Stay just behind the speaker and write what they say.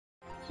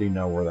so you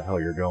know where the hell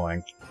you're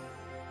going.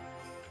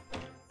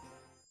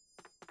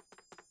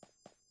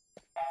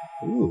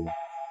 Ooh.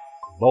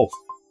 Both.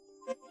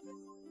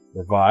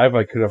 Revive,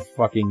 I could have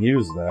fucking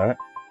used that.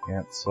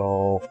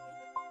 Cancel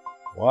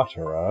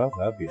Watera,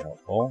 that'd be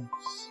helpful.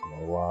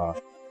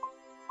 So,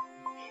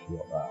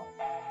 shield out.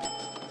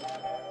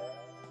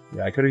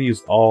 Yeah, I could have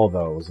used all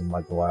those in,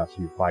 like, the last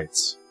few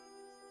fights.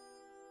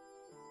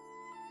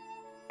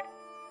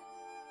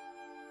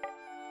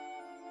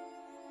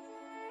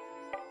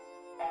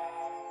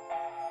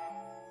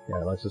 Yeah,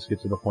 let's just get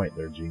to the point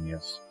there,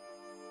 genius.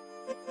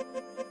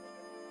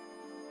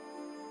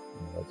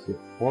 Let's get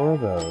 4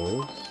 of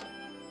those.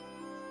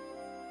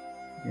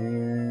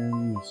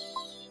 And...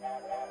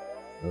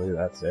 really,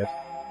 that's it.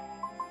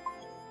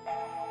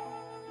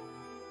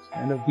 It's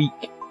kind of weak.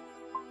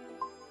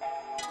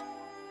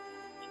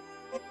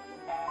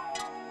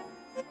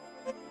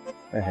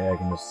 Hey, I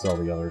can just sell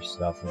the other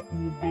stuff if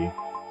need be.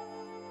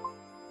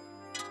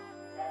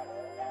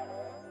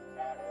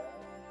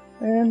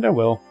 And I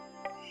will.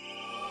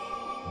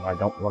 I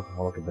don't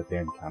look at the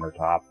damn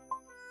countertop.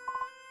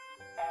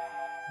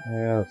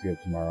 Yeah, let's get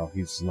it tomorrow.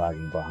 He's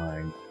lagging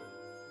behind.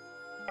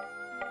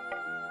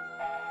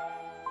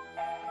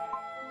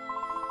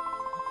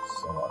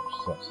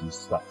 Sell some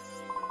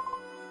stuff.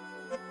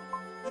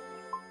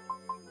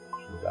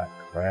 That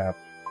crap.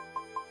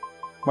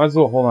 Might as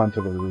well hold on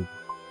to the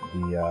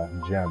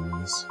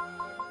gems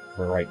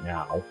for right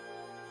now.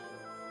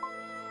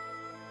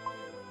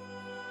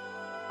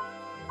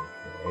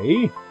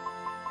 Okay.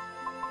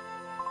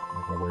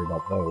 Not gonna worry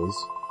about those.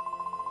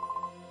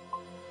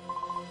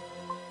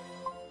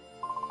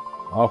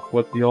 Off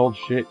with the old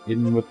shit,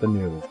 in with the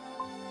new.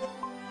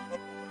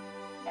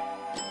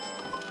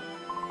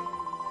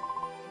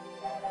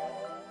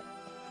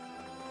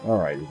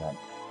 Alrighty then.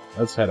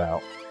 Let's head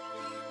out.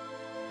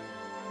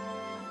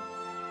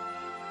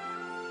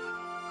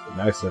 It'd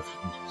be nice if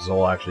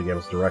Zol actually gave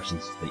us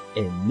directions to the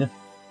inn.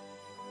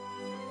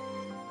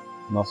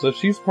 And also, if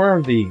she's part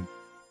of the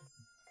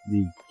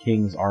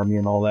king's army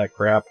and all that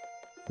crap,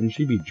 wouldn't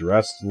she be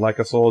dressed like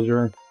a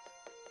soldier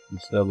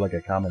instead of like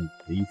a common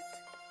thief?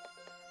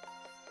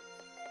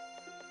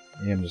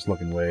 I'm just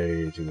looking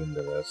way too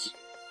into this.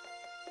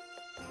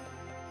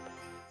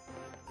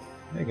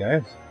 Hey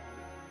guys.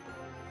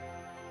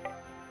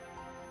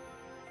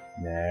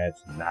 Nah,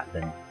 it's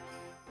nothing.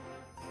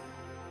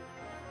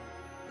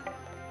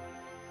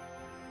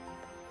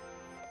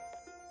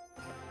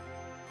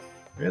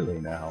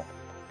 Really now?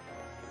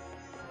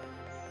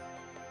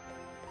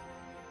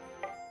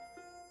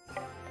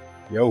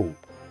 Yo.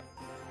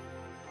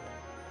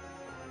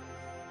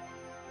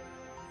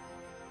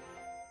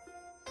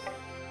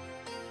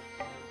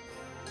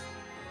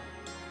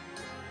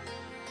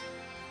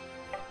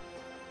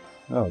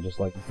 Oh, just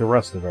like the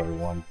rest of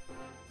everyone.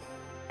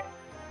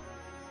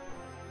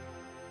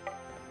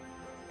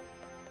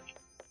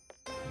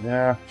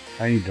 Yeah,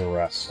 I need to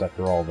rest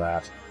after all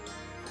that.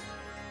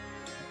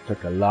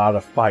 Took a lot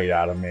of fight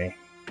out of me.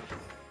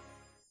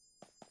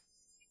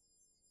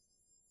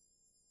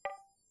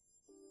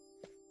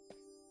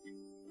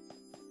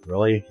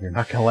 Really? You're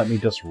not gonna let me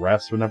just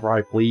rest whenever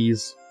I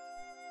please?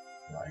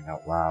 Crying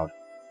out loud.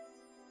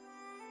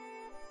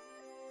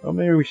 Well,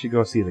 maybe we should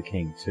go see the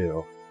king,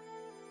 too.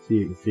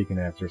 See if he can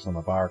answer some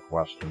of our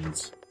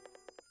questions.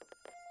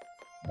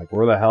 Like,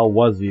 where the hell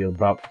was he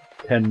about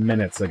 10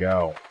 minutes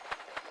ago?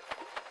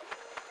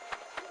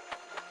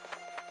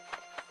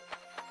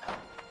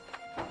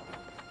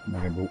 I'm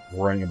not going to be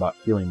worrying about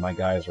healing my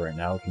guys right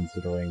now,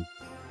 considering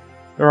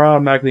they're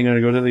automatically going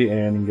to go to the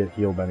inn and get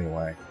healed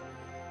anyway.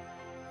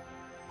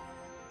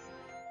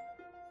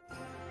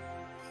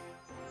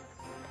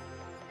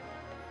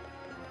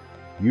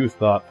 You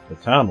thought the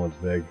town was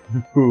big.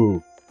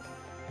 Ooh,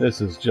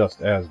 this is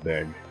just as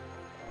big.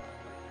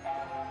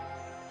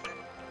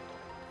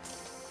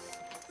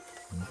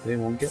 They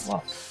won't get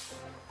lost.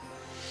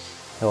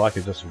 Hell, I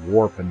could just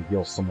warp and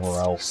heal somewhere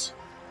else.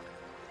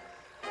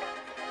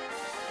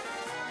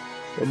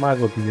 But might as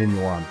well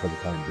continue on for the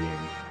time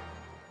being.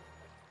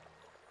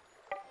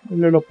 A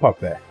little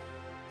puppy.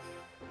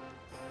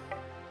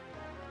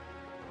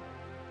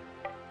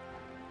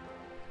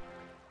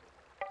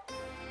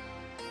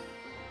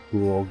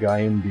 Cool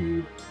guy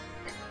indeed.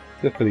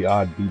 Except for the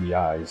odd beady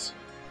eyes.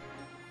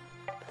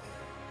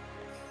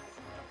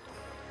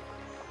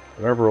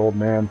 Whatever, old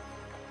man.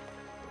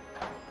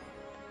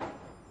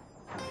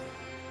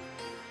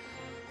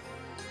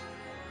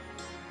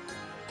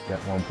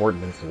 Got more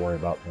important things to worry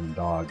about than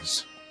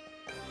dogs.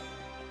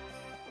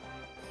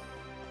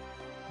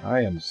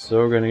 I am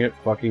so gonna get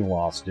fucking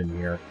lost in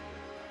here.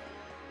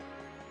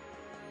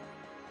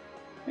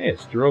 Hey,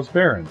 it's Jibral's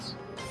parents.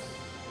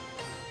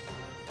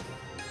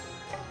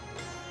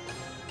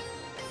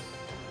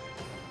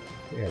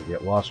 Yeah,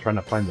 get lost trying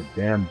to find the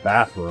damn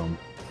bathroom.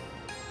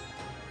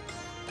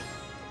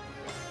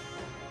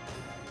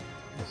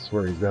 I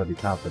swear he's gotta be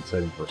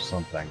compensating for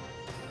something.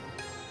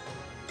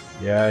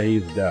 Yeah,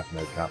 he's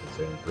definitely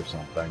compensating for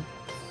something.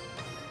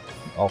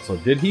 Also,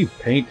 did he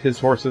paint his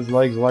horse's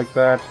legs like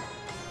that?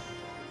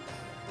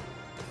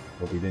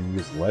 Hope he didn't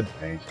use lead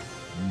paint.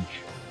 Eesh.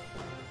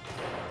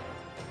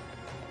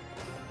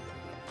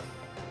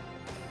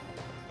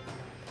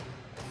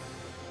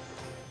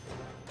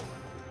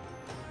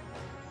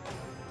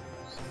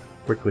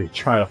 Quickly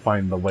try to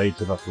find the way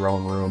to the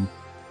throne room.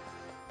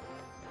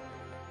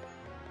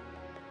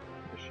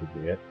 This should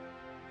be it.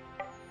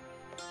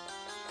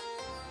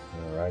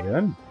 Alright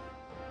then.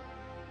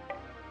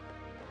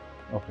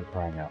 Oh, for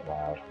crying out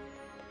loud.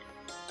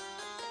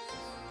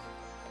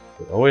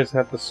 They always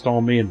have to stall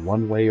me in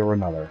one way or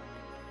another.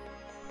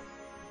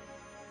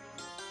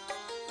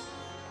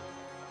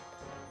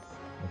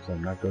 Looks like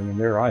I'm not going in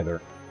there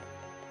either.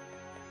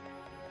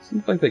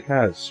 Seems like they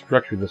kind of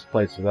structured this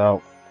place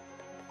without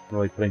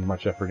really putting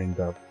much effort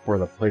into where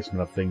the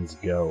placement of things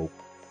go.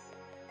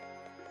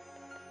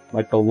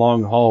 Like the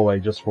long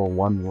hallway just for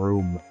one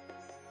room.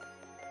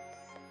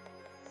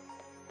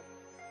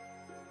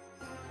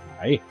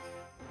 Hi.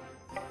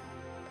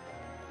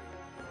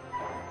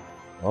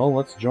 Well,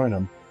 let's join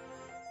them.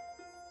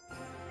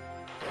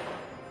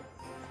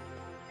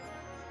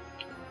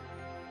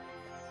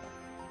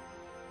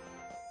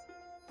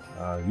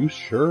 You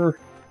sure?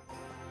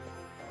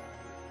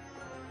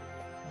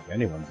 If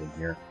anyone's in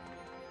here.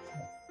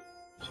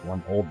 Just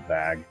one old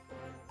bag.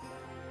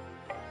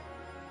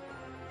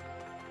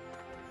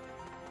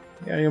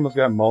 Yeah, you almost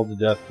got mauled to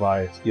death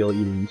by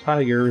steel-eating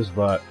tigers,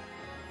 but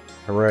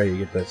hooray, you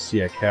get to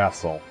see a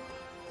castle.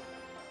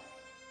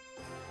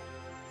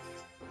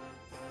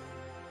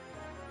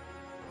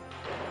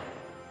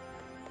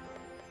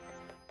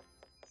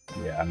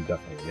 Yeah, I'm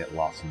definitely gonna get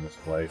lost in this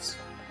place.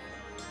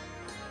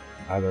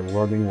 Either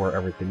learning where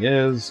everything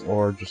is,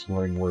 or just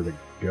learning where to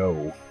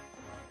go.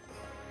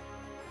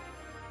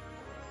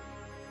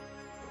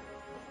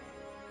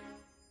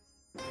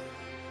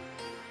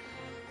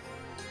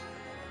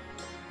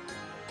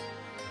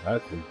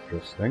 That's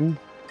interesting.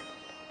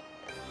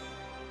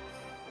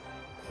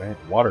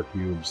 Water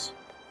cubes.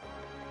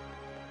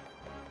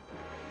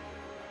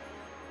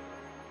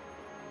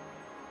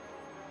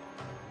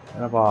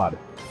 Kind of odd.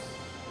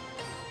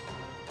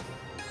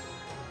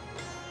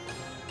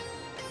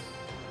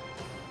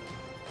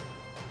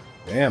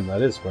 Damn,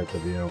 that is quite the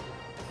view.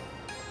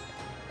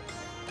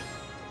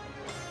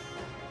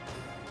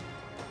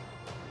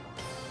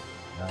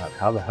 God,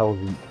 how the hell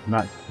do you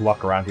not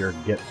walk around here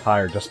and get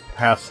tired? Just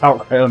pass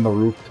out right on the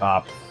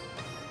rooftop.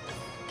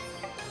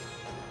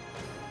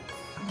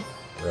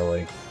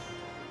 Really?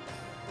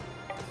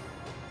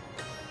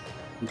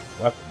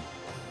 Weapon.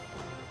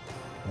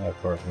 Yeah, of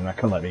course, they're not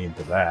gonna let me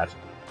into that.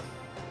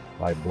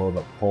 I blow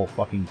the whole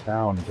fucking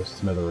town to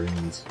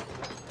smithereens.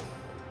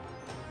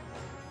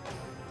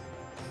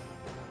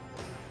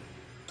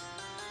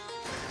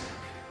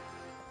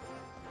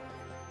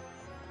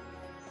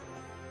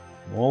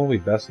 Well, we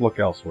best look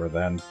elsewhere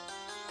then.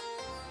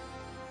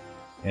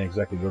 Can't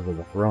exactly go to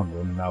the throne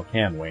room now,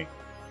 can we?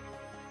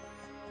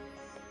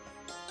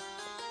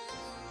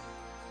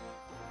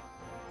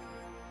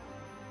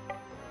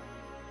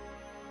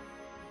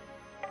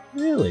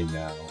 Really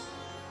now?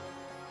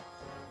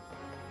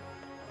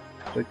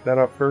 Check that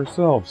out for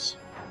ourselves.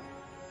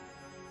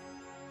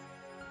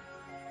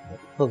 What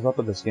fills up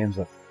with this game's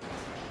the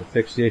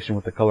fixation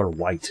with the color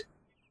white.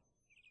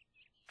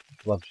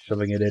 I love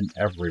shoving it in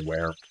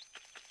everywhere.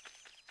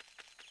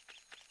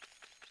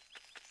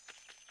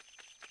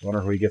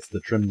 Wonder who he gets to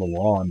trim the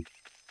lawn.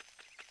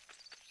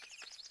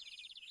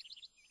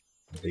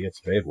 If he gets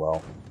paid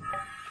well.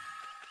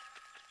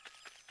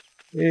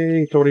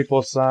 Hey,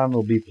 Toripo-san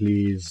will be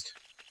pleased.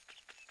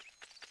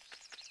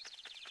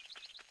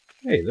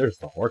 Hey, there's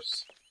the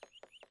horse.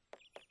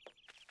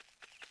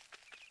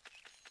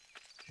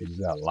 He's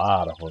got a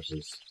lot of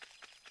horses.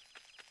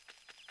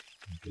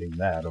 I'm getting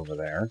that over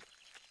there.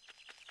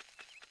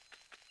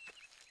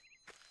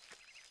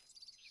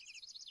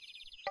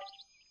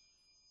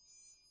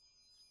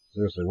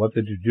 Seriously, what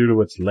did you do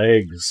to its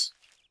legs?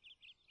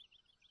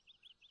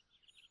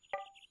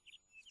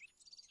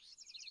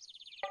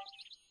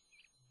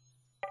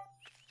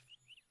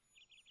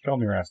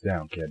 Calm your ass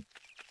down, kid.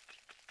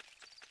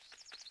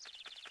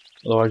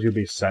 Otherwise you'll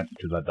be sent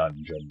to the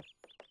dungeon.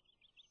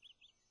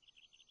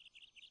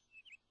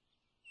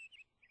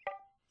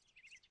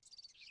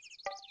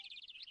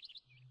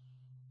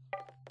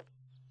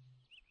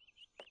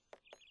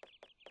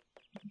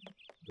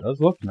 It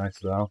does look nice,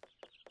 though.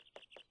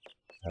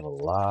 Have a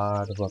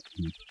lot of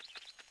upkeep.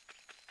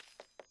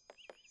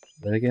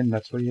 Then again,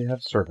 that's what you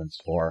have servants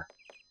for.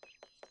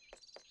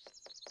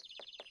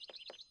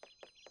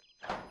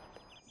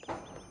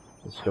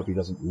 Let's hope he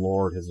doesn't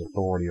lord his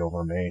authority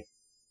over me.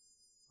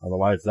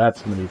 Otherwise,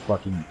 that's gonna be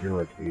fucking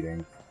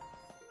irritating.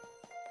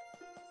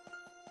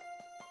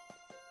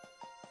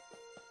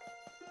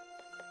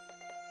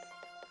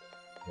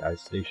 Guys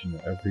stationed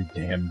at every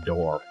damn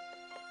door.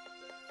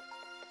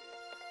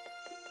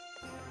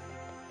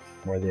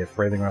 Why are they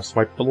afraid they're gonna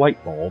swipe the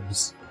light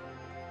bulbs?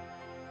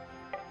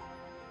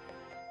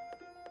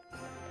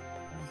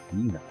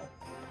 You know.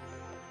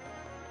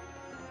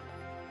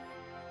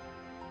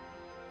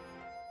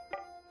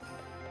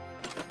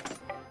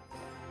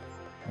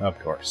 Of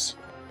course.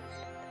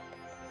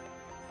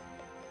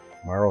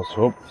 Tomorrow's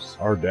hopes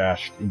are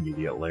dashed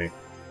immediately.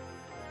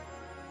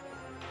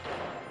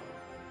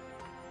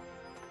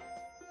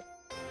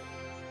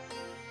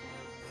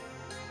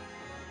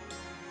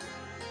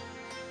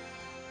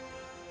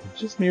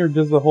 Just me, or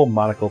does the whole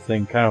monocle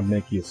thing kind of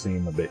make you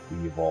seem a bit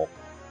evil?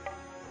 I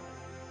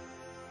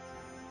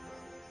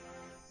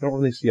don't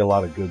really see a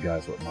lot of good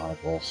guys with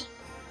monocles.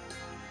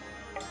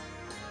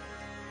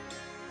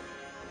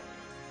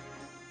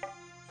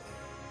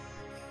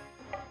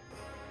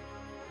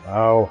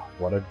 Oh,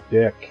 what a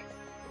dick.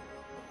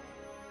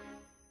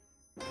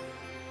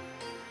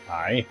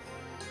 Hi.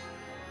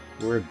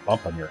 Weird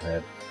bump on your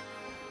head.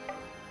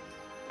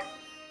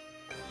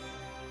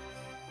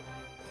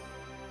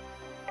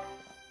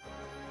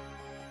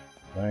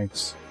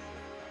 Thanks.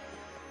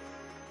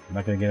 I'm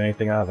not gonna get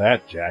anything out of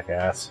that,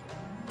 jackass.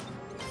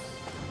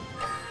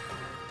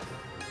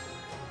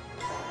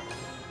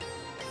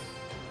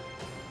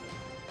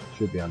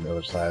 Should be on the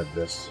other side of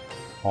this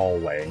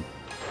hallway.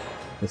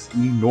 This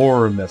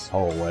enormous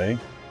hallway.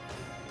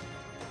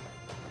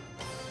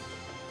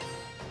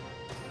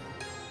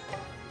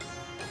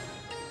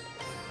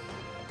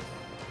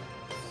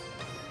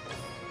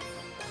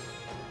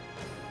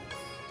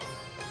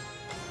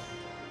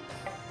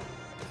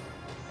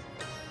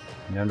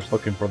 Yeah, I'm just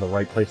looking for the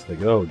right place to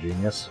go,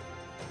 genius.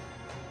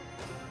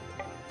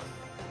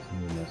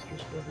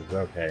 Mistress quarters.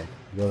 Okay,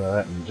 we'll go to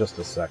that in just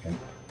a second.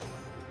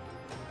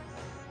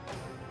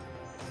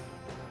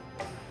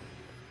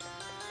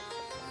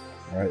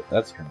 Alright,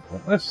 that's kind of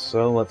pointless,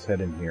 so let's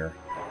head in here.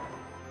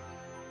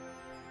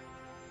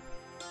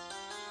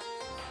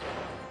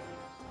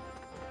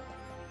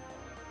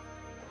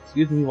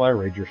 Excuse me while I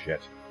raid your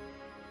shit.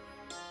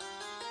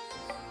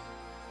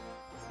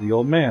 It's the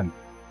old man.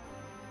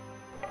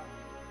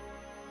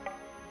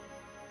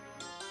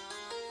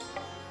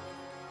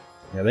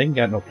 Yeah, they ain't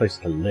got no place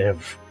to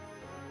live.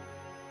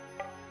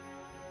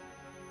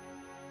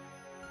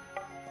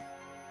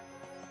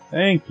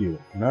 Thank you.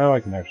 Now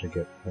I can actually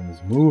get things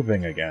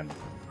moving again.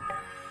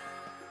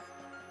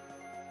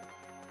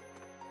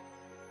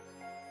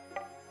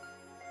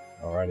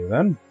 Alrighty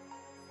then.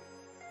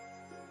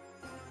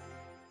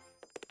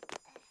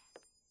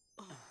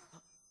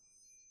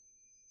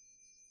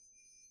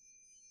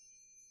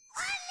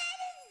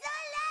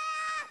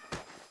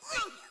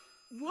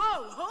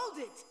 Whoa, hold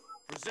it!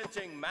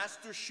 Presenting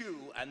Master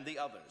Shu and the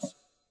others.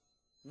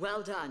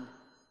 Well done.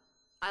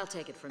 I'll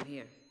take it from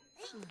here.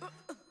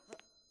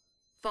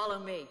 Follow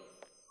me.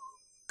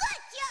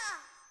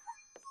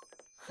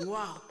 Gotcha!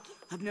 Wow,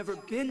 I've never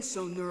been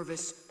so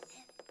nervous.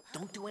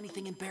 Don't do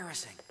anything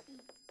embarrassing.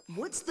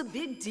 What's the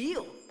big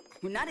deal?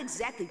 We're not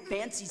exactly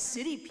fancy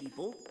city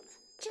people.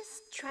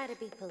 Just try to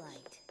be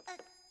polite.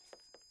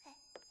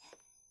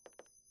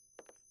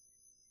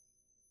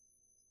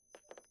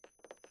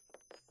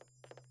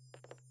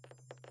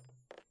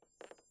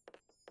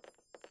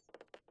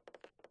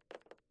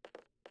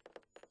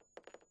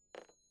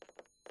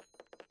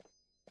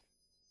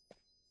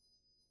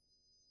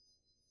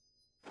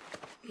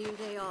 Here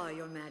they are,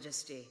 Your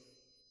Majesty.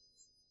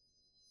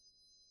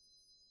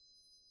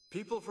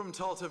 People from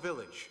Talta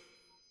Village,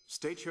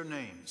 state your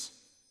names.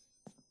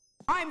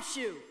 I'm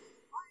Shu.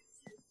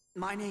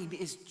 My name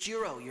is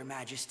Jiro, Your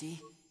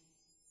Majesty.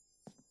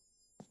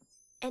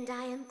 And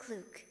I am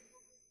Kluk.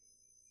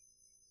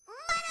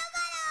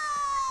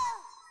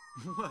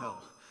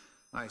 Well,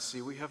 I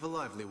see we have a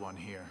lively one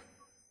here.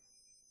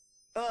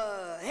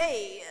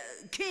 Hey,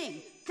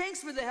 King,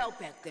 thanks for the help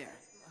back there.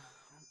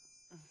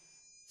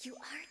 You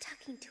are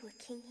talking to a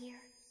king here.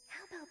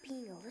 How about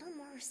being a little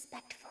more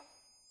respectful?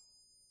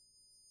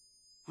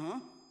 Huh?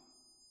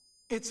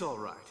 It's all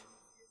right.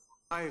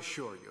 I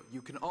assure you,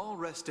 you can all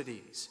rest at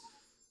ease.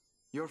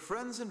 Your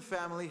friends and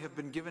family have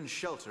been given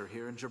shelter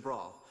here in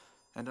Jibral,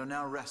 and are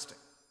now resting.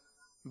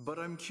 But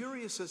I'm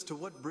curious as to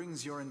what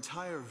brings your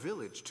entire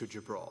village to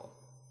Jibral.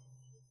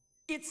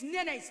 It's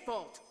Nene's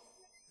fault.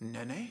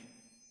 Nene?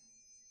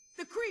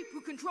 The creep who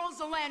controls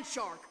the land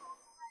shark.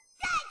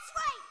 That's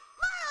right!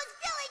 Morrow's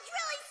village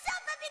really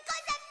suffered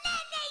because of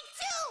Nene,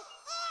 too!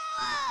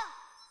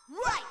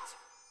 Right!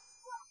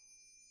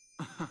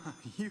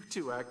 You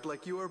two act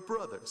like you are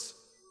brothers.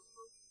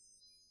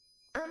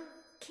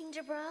 King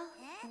Jibral,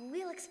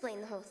 we'll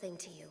explain the whole thing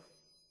to you.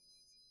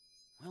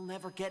 We'll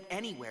never get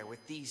anywhere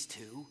with these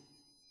two.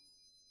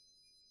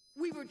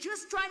 We were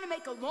just trying to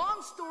make a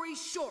long story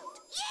short.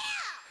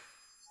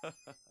 Yeah!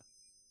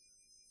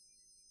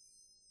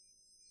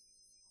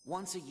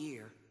 Once a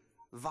year,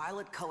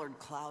 violet-colored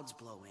clouds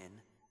blow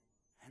in,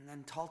 and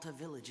then Talta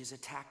Village is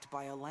attacked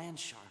by a land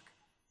shark.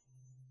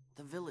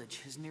 The village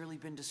has nearly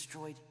been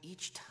destroyed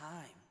each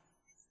time,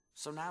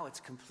 so now it's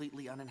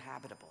completely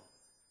uninhabitable,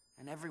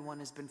 and everyone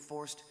has been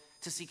forced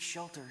to seek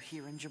shelter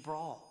here in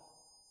Jibral.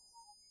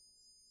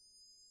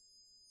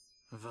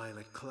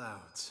 Violet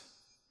clouds,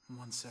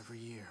 once every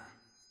year.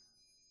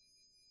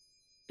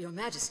 Your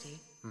Majesty.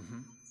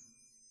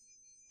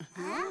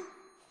 Huh?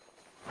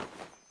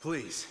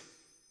 Please,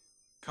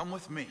 come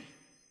with me.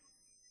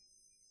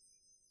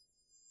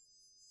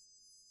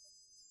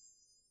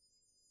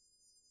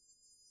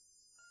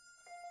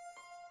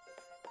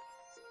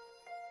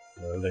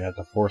 They had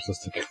to force us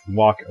to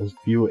walk a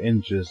few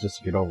inches just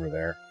to get over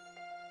there.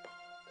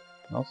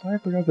 Also, I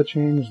forgot to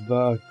change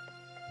the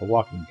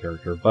walking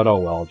character, but oh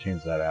well, I'll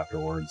change that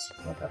afterwards.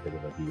 Not that big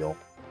of a deal.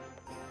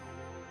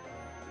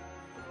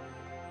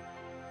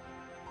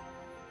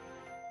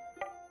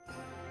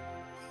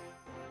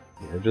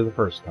 The edge of the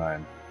first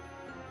time.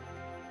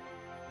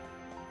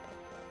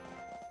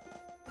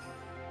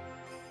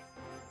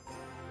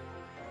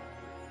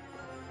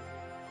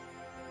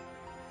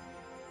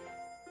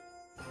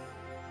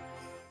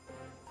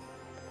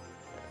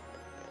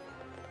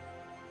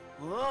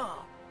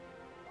 Whoa!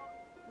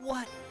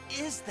 What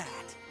is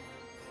that?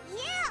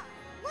 Yeah,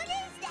 what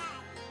is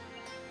that?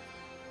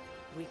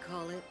 We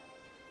call it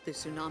the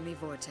Tsunami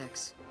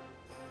Vortex.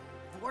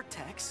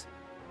 Vortex?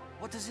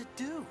 What does it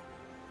do?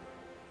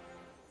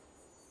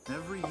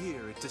 Every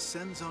year, it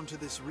descends onto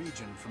this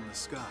region from the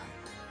sky,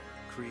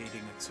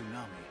 creating a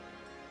tsunami.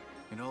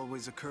 It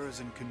always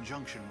occurs in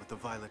conjunction with the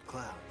violet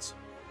clouds.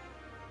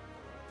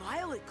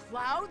 Violet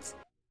clouds?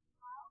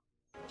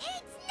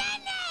 It's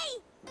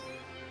Nene!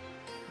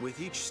 With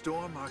each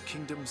storm, our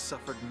kingdom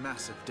suffered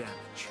massive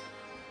damage.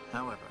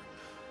 However,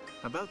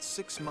 about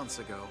 6 months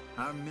ago,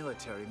 our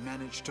military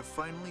managed to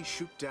finally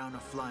shoot down a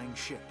flying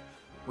ship,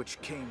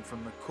 which came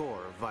from the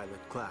core of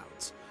violet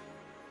clouds.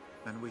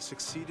 And we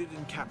succeeded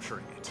in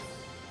capturing it.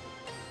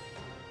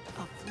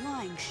 A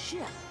flying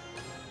ship?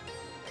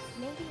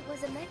 Maybe it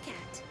was a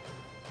Mecat.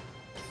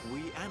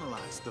 We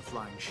analyzed the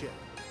flying ship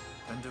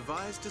and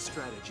devised a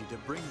strategy to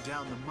bring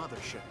down the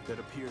mothership that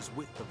appears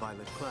with the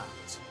violet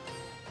clouds.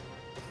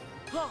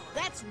 Oh,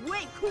 that's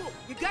way cool!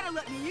 You gotta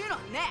let me in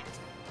on that!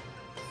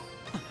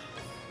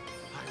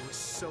 I was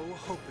so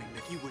hoping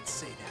that you would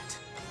say that.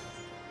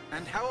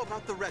 And how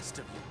about the rest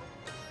of you?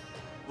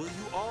 Will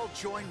you all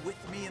join with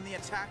me in the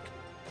attack?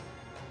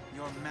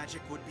 Your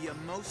magic would be a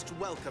most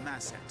welcome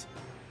asset.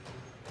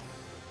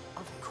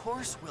 Of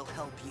course we'll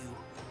help you.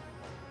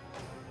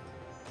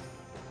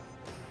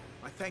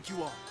 I thank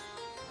you all.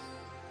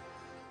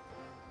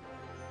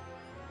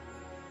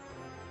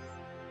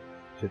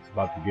 Shit's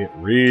about to get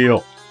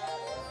real.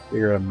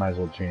 Figure I might as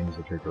well change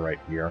the trigger right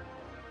here.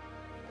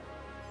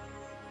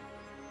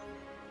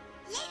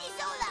 Lady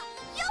Zola,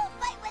 you'll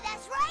fight with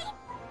us, right?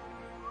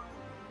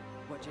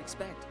 What'd you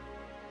expect?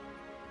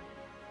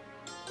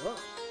 Whoa,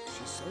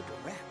 she's so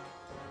direct.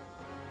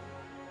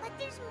 But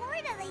there's more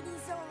to Lady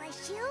Zola,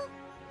 Shu.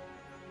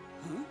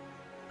 Huh?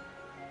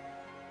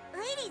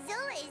 Lady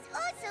Zola is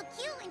oh so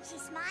cute when she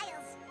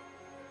smiles.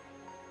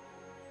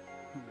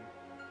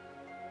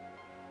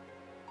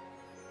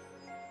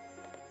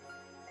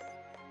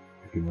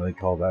 You can really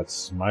call that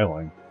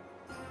smiling.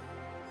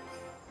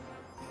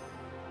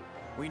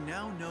 We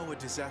now know a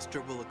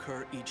disaster will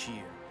occur each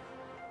year.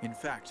 In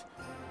fact,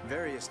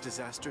 various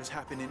disasters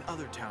happen in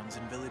other towns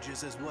and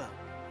villages as well.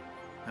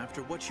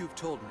 After what you've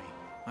told me,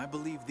 I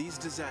believe these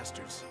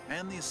disasters,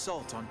 and the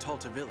assault on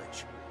Talta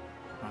Village,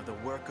 are the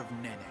work of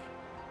Nene.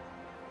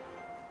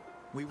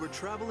 We were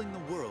traveling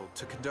the world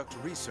to conduct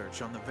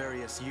research on the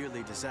various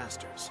yearly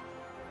disasters.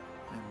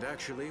 And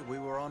actually, we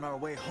were on our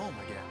way home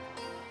again,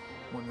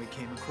 when we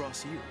came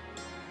across you.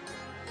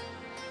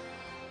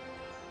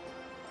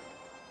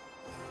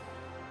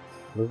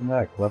 Wasn't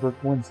that a clever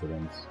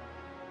coincidence?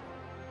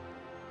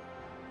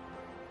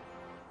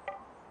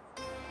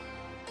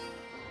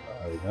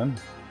 Alright then.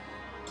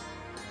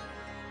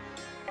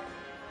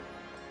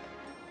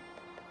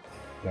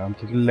 Down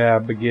to the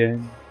lab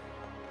again.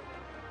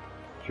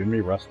 Shouldn't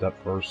we rest up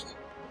first?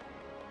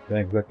 Can't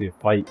exactly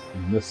fight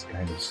in this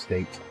kind of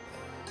state.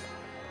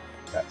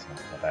 That's not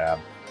so bad.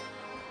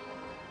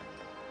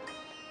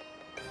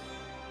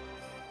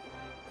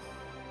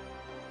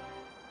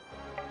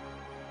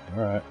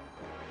 Alright.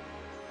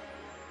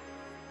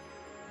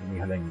 We're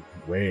heading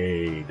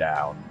way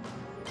down.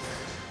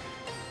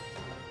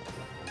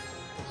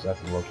 So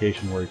that's the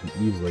location where you can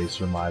easily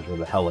surmise where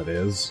the hell it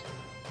is.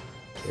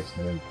 Based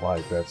on it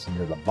implies that's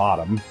near the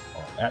bottom,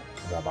 or at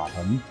the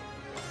bottom.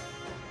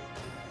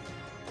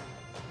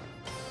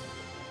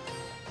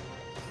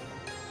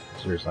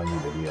 Seriously, I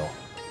need a heal.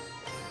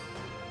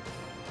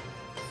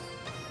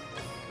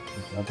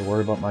 Don't have to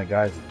worry about my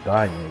guys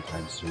dying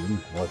anytime soon,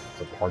 unless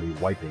it's a party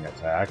wiping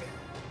attack.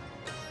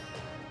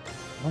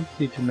 I don't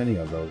see too many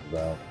of those,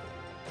 though.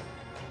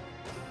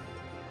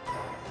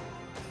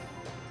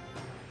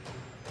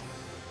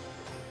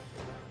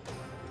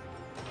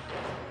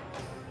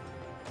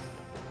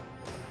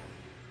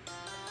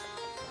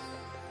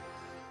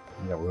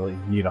 You don't really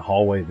need a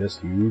hallway this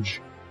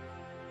huge.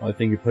 Only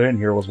thing you put in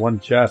here was one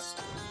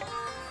chest.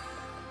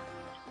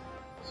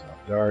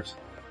 Soft dart.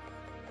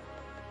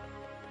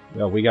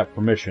 Well, we got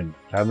permission.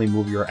 Kindly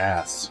move your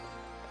ass.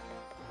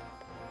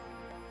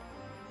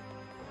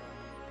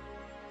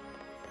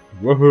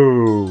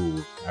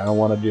 Woohoo! I don't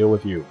want to deal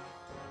with you.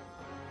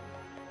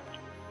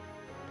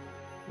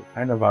 You're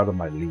kind of out of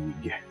my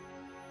league.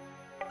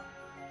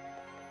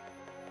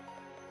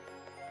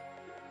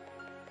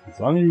 As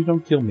long as you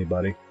don't kill me,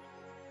 buddy.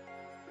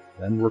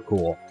 Then we're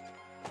cool.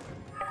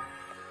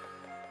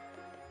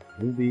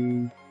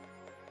 Movie.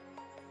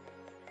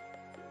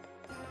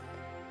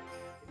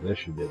 This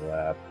should be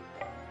that.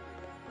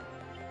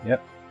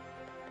 Yep.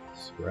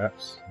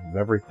 Scraps of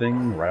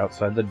everything right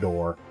outside the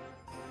door.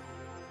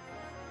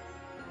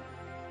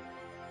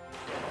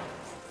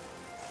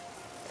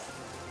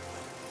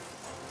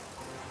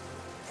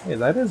 Hey,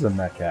 that is a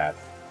mech hat.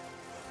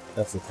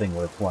 That's the thing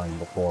we were playing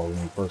before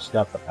when we first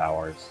got the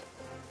powers.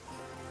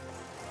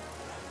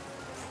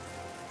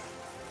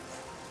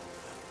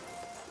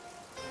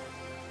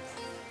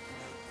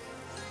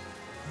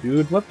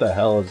 Dude, what the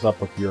hell is up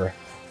with your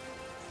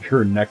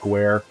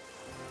neckwear?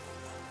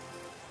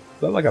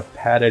 Is that like a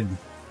padded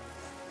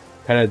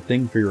kind of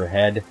thing for your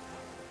head?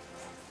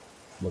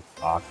 Looks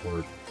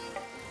awkward.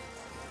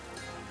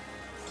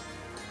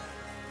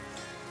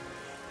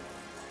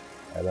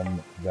 And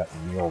then that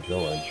Neil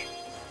Village.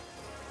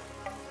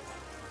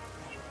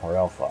 Or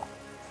Alpha.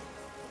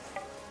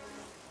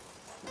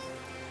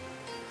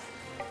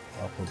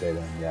 Alpha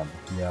Beta again.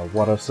 Yeah,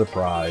 what a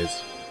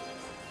surprise.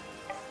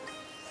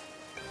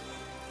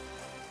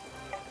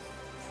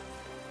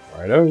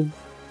 Righto.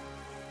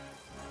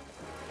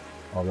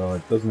 Although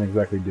it doesn't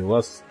exactly do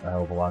us a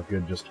hell of a lot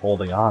good just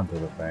holding on to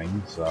the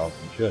thing, so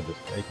we should have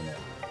just taken it.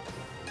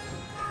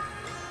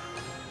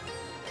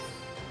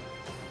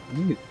 How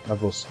many of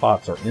those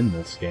spots are in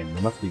this game?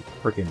 They must be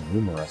freaking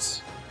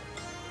numerous.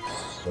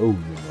 So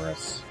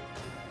numerous.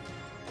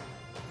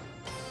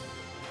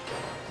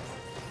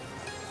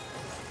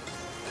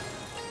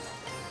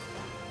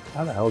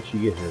 How the hell did she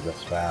get here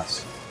this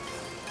fast?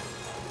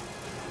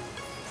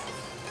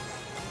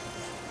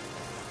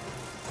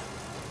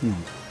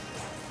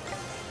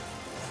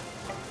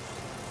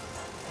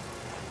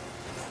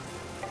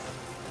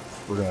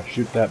 We're gonna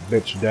shoot that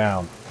bitch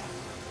down.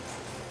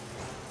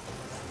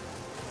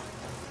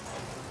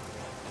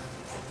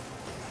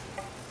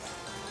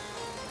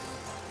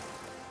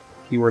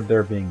 Keyword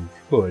there being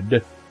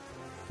could,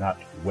 not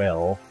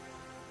well.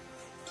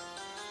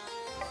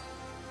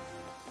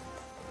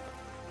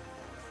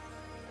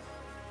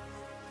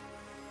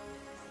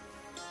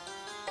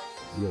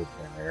 Yield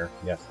there.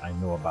 Yes, I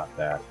know about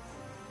that.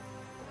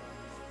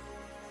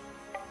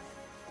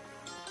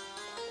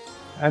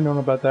 I've known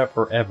about that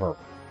forever.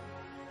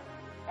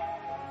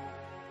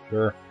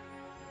 Sure.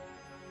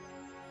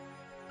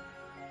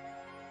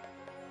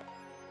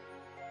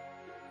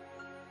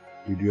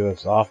 You do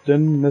this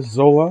often, Miss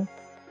Zola?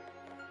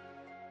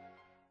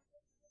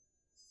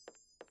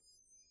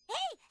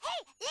 Hey,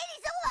 Lady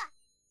Zola!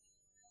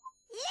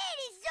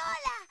 Lady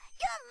Zola,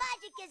 your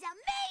magic is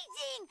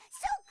amazing!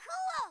 So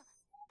cool!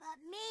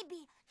 But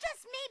maybe,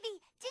 just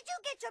maybe, did you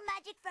get your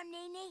magic from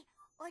Nene?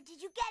 Or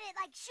did you get it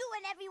like Shu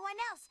and everyone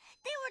else?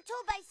 They were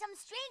told by some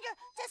stranger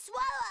to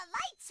swallow a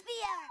light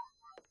sphere!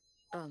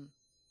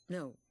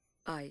 No,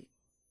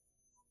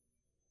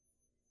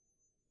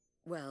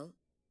 Well,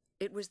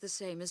 it was the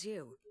same as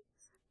you.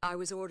 I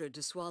was ordered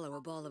to swallow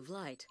a ball of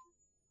light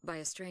by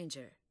a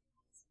stranger.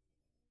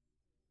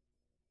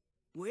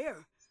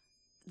 Where?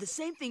 The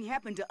same thing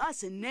happened to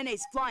us in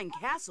Nene's flying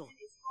castle.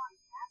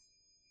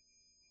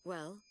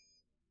 Well,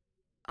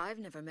 I've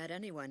never met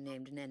anyone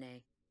named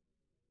Nene.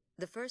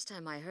 The first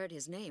time I heard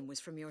his name was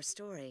from your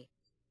story.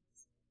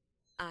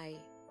 I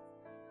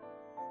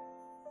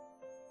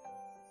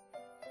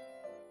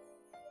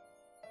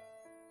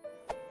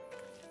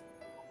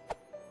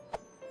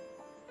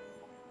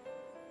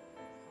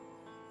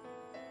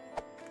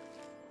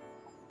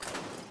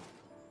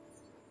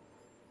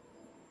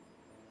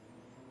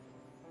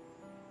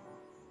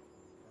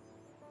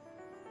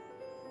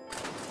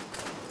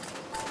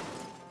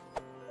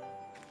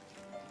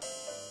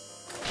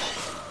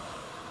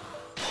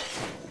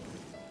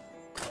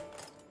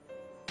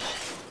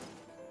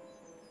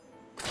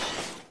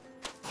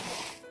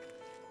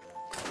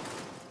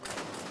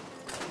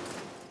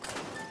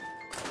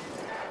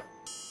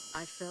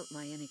felt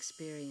my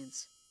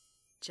inexperience.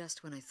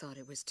 Just when I thought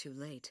it was too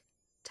late,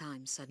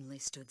 time suddenly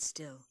stood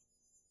still.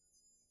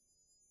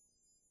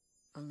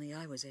 Only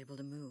I was able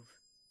to move.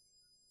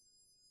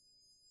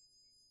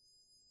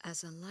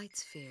 As a light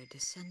sphere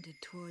descended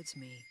towards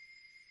me,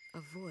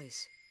 a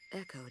voice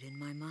echoed in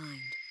my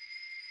mind.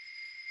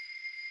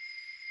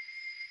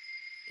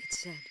 It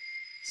said,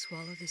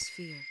 "Swallow the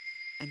sphere,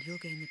 and you'll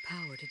gain the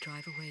power to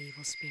drive away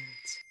evil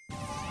spirits."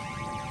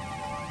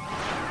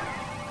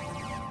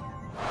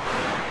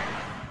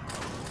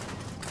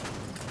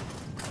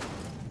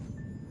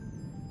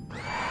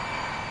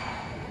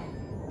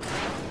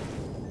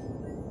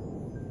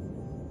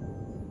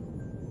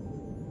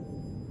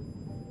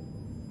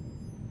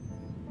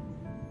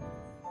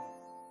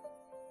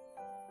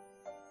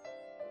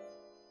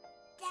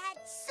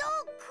 That's so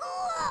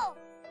cool!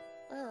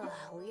 Ugh,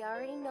 we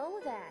already know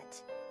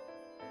that.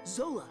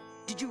 Zola,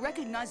 did you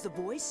recognize the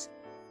voice?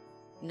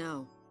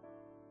 No.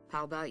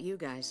 How about you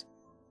guys?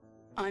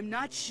 I'm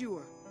not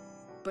sure,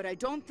 but I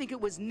don't think it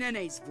was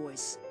Nene's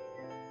voice.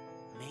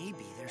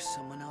 Maybe there's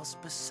someone else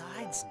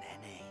besides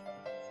Nene.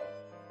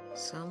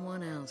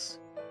 Someone else.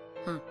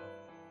 Huh.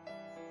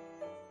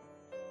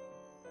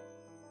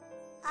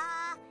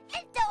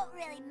 It don't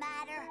really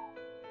matter.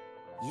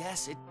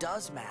 Yes, it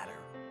does matter.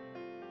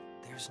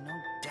 There's There's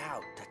no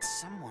doubt that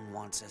someone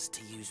wants us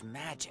to use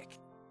magic.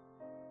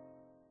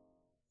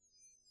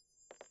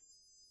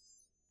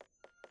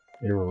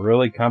 A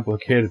really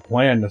complicated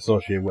plan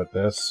associated with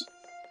this.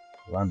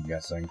 I'm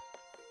guessing.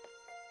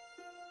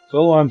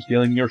 So I'm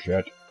stealing your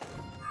shit.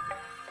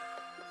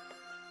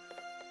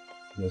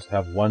 Just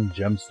have one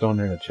gemstone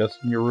in a chest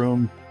in your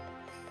room.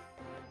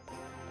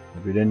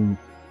 Hope you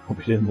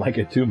didn't like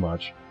it too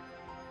much.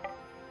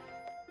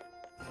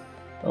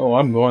 Oh,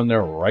 I'm going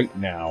there right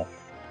now.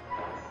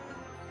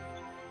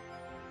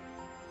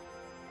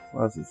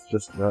 Plus, it's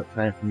just about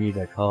time for me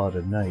to call it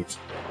a night.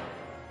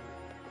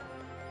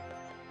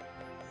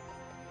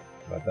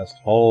 I best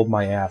hold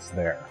my ass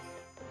there.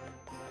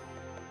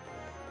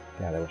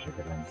 God, I wish I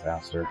could run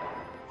faster.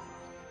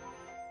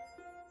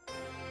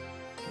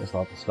 Guess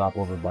I'll have to stop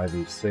over by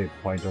the save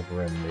point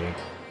over in the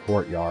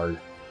courtyard.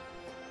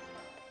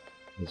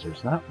 Because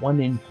there's not one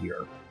in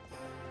here.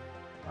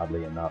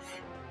 Oddly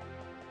enough.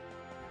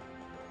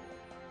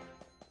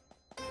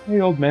 Hey,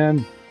 old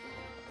man.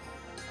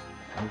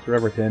 Thanks for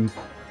everything.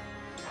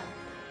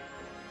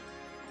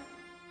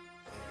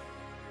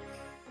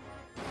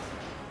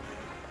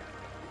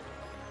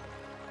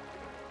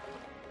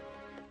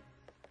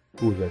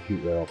 Who's that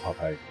cute little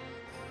Popeye?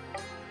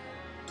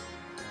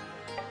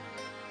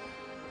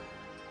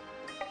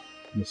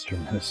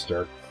 Mr.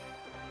 Minister.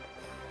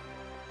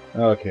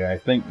 Okay, I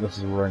think this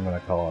is where I'm going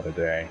to call it a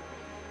day.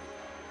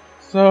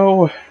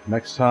 So,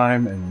 next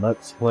time in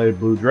Let's Play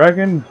Blue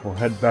Dragon, we'll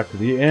head back to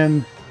the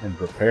inn and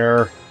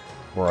prepare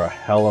for a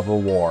hell of a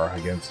war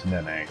against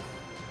Nene.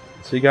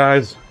 See you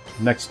guys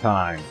next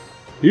time.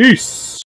 Peace!